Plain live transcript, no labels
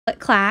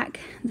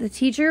clack, the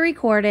teacher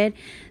recorded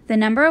the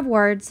number of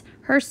words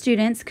her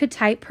students could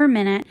type per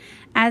minute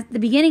at the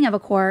beginning of a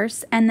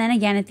course and then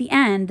again at the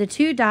end. The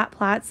two dot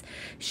plots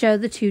show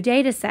the two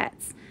data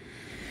sets.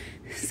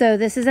 So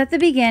this is at the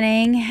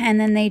beginning and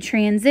then they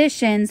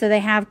transition. So they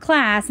have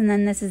class and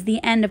then this is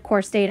the end of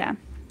course data.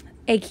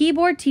 A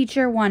keyboard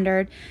teacher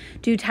wondered,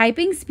 do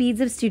typing speeds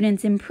of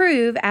students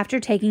improve after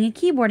taking a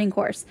keyboarding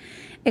course?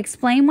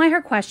 Explain why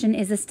her question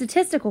is a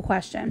statistical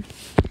question.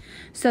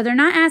 So they're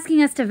not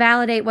asking us to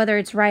validate whether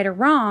it's right or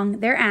wrong.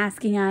 They're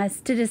asking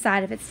us to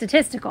decide if it's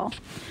statistical.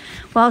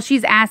 Well,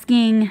 she's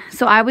asking,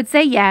 so I would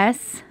say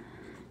yes.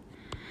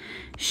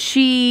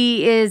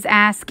 She is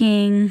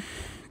asking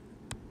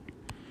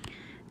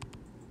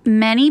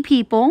many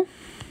people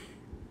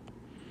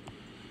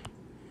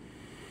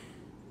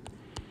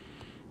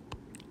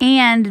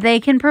and they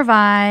can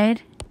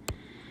provide,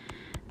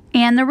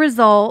 and the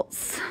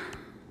results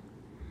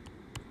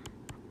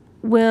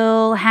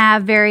will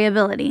have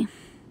variability.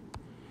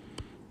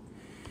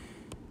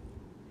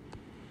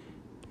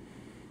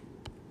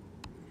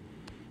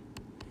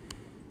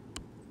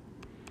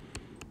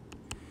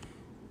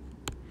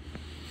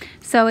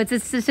 So it's a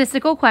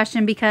statistical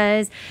question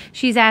because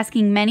she's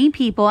asking many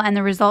people and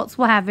the results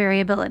will have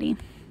variability.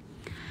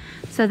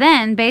 So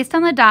then, based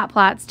on the dot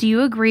plots, do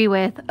you agree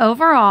with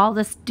overall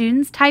the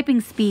students' typing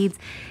speeds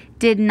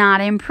did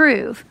not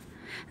improve?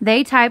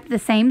 They typed the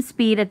same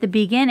speed at the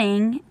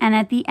beginning and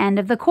at the end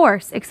of the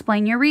course.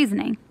 Explain your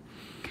reasoning.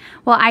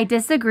 Well, I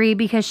disagree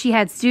because she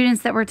had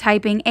students that were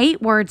typing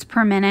 8 words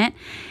per minute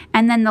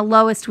and then the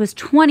lowest was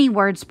 20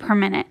 words per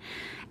minute.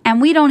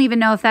 And we don't even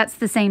know if that's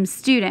the same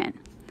student.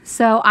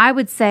 So I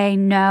would say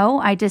no,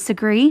 I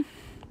disagree.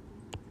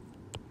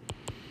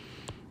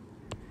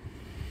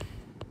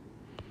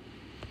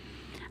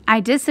 I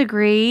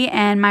disagree,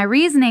 and my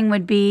reasoning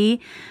would be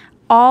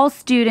all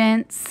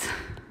students.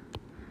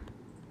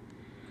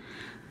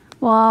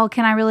 Well,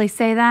 can I really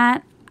say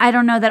that? I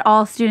don't know that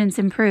all students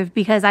improved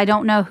because I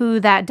don't know who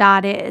that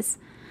dot is.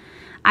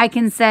 I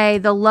can say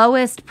the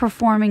lowest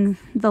performing,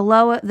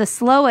 the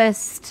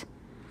slowest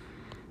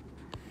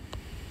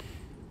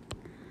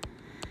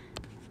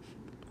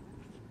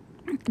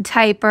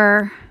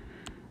typer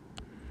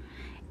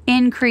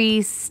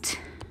increased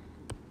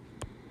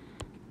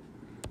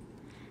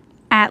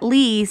at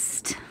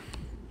least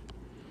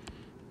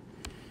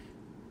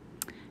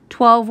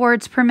 12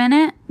 words per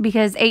minute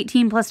because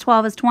 18 plus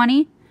 12 is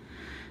 20.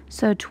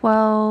 So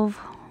 12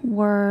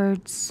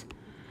 words.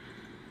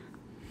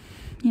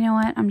 You know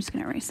what? I'm just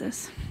going to erase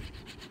this.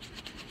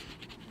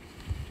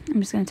 I'm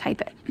just going to type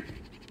it.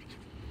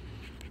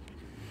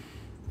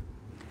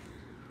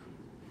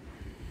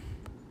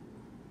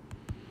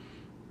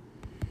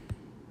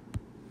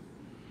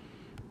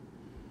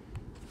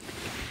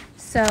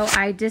 So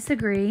I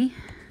disagree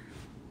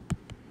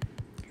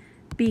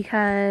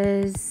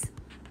because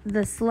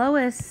the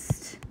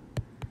slowest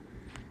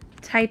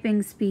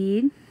typing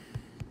speed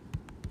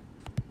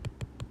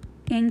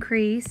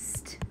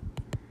increased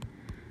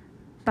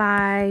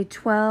by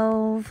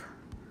 12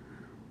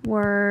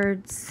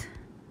 words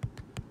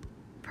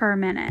per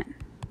minute.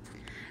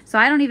 So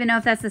I don't even know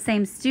if that's the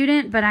same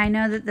student, but I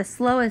know that the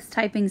slowest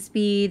typing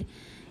speed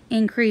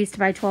increased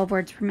by 12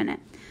 words per minute.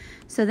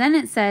 So then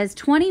it says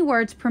 20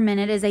 words per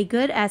minute is a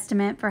good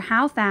estimate for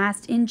how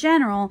fast, in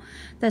general,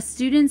 the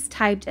students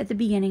typed at the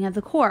beginning of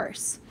the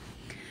course.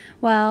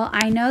 Well,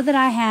 I know that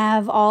I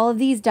have all of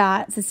these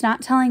dots. It's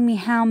not telling me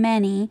how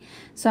many,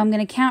 so I'm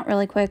going to count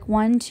really quick.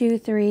 1, 2,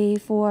 3,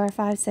 4,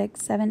 5,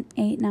 6, 7,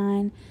 8,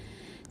 9,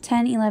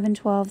 10, 11,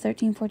 12,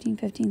 13, 14,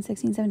 15,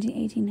 16, 17,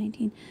 18,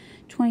 19,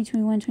 20,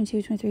 21,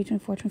 22, 23,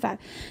 24, 25.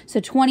 So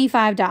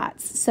 25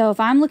 dots. So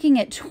if I'm looking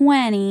at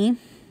 20,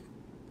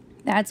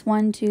 that's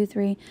 1, 2,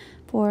 3,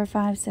 4,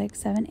 5, 6,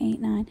 7, 8,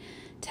 9,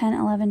 10,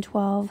 11,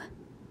 12,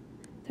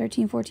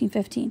 13, 14,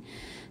 15.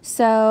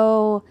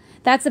 So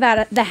that's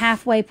about the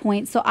halfway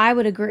point. So I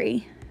would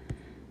agree.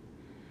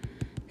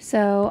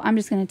 So I'm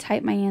just going to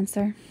type my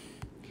answer.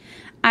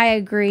 I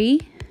agree.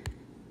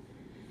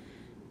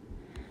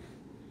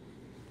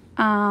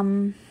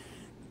 20,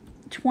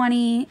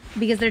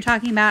 because they're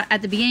talking about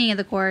at the beginning of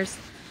the course,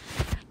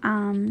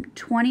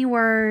 20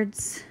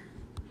 words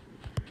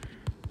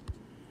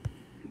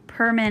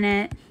per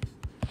minute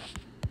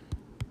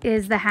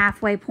is the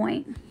halfway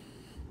point.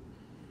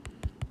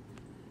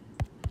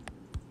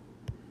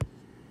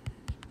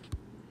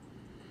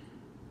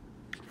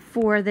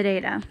 For the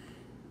data,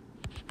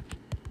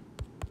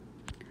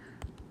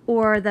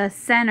 or the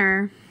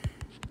center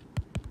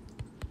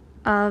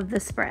of the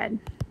spread.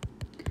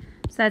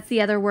 So that's the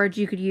other word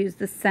you could use,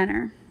 the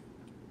center.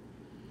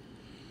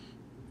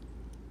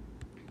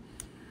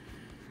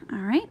 All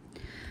right.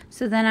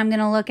 So then I'm going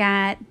to look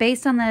at,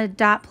 based on the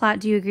dot plot,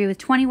 do you agree with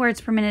 20 words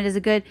per minute is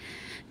a good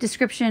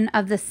description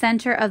of the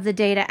center of the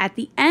data at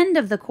the end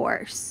of the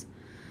course?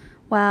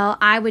 Well,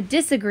 I would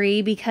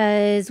disagree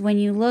because when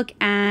you look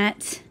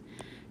at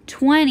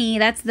 20,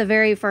 that's the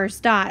very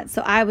first dot.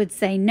 So I would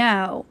say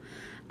no.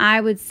 I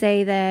would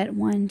say that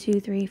 1, 2,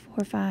 3,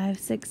 4, 5,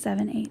 6,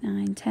 7, 8,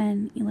 9,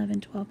 10,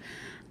 11, 12.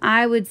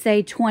 I would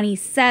say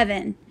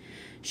 27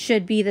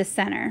 should be the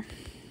center.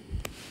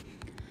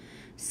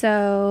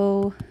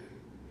 So,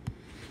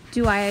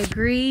 do I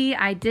agree?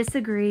 I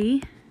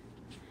disagree.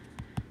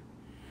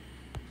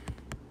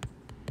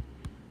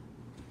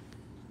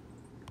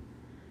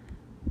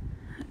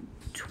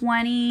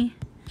 $20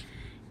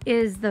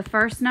 is the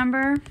first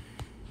number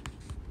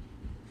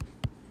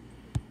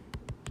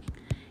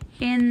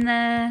in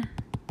the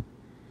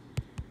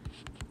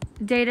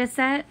data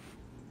set.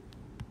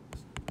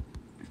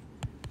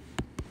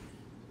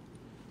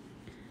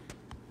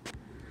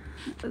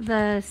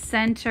 The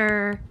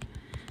center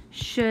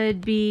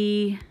should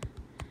be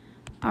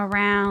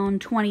around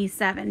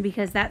 27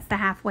 because that's the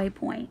halfway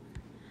point.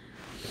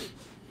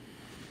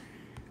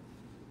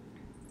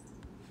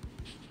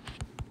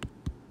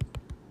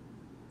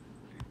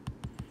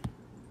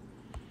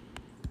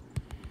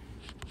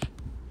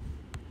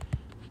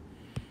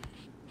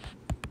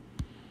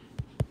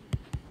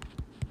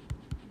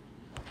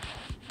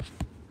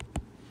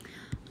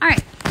 All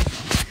right.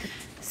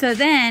 So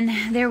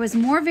then there was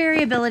more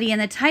variability in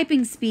the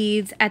typing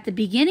speeds at the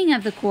beginning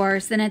of the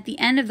course than at the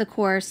end of the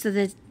course, so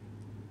that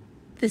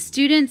the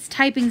students'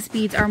 typing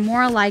speeds are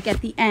more alike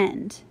at the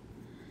end.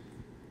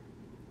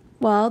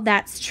 Well,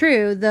 that's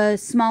true. The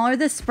smaller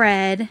the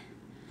spread,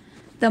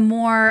 the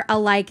more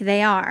alike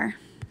they are.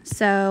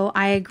 So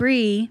I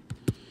agree.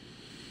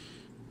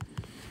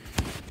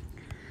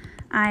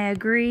 I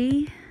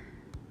agree.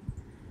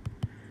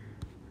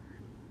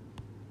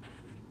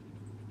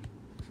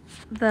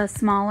 The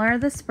smaller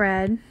the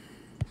spread,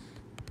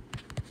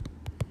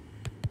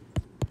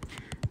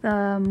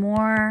 the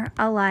more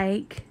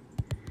alike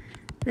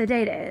the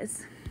data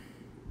is.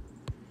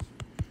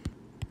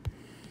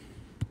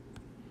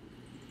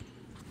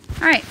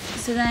 All right,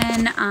 so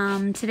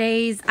then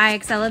today's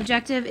IXL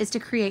objective is to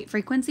create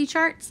frequency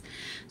charts.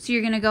 So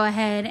you're going to go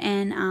ahead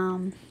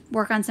and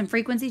work on some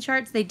frequency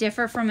charts. They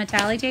differ from a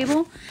tally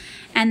table.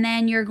 And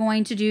then you're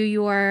going to do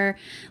your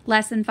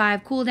lesson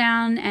 5 cool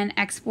down and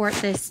export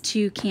this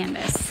to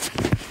Canvas.